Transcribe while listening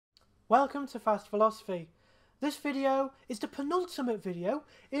Welcome to Fast Philosophy. This video is the penultimate video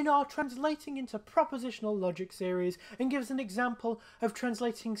in our Translating Into Propositional Logic series and gives an example of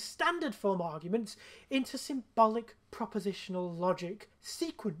translating standard form arguments into symbolic propositional logic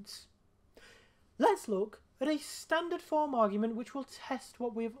sequence. Let's look at a standard form argument which will test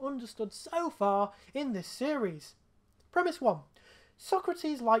what we have understood so far in this series. Premise 1.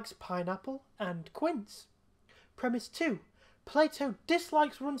 Socrates likes pineapple and quince. Premise 2. Plato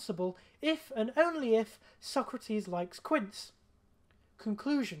dislikes runcible if and only if Socrates likes quince.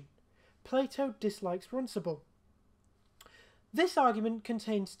 Conclusion. Plato dislikes runcible. This argument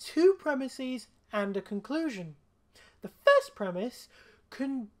contains two premises and a conclusion. The first premise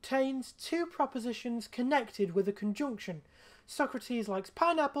contains two propositions connected with a conjunction. Socrates likes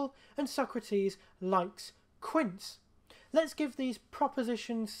pineapple and Socrates likes quince. Let's give these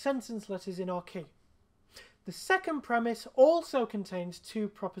propositions sentence letters in our key. The second premise also contains two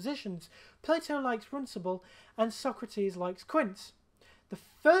propositions. Plato likes runcible and Socrates likes quince. The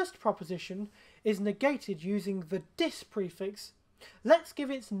first proposition is negated using the dis prefix. Let's give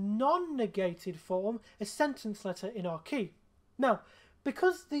its non-negated form a sentence letter in our key. Now,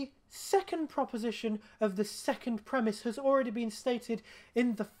 because the second proposition of the second premise has already been stated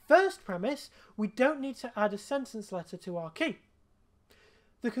in the first premise, we don't need to add a sentence letter to our key.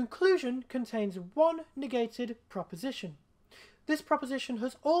 The conclusion contains one negated proposition. This proposition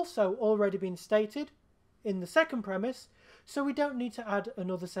has also already been stated in the second premise, so we don't need to add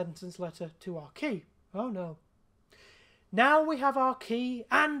another sentence letter to our key. Oh no. Now we have our key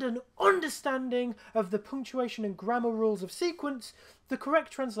and an understanding of the punctuation and grammar rules of sequence. The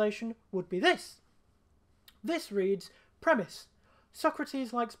correct translation would be this. This reads, premise,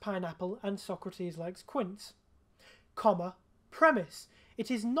 Socrates likes pineapple and Socrates likes quince, comma, premise, it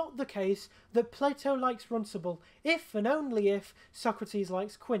is not the case that Plato likes runcible if and only if Socrates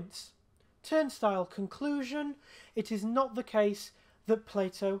likes quince. Turnstile conclusion, it is not the case that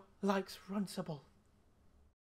Plato likes runcible.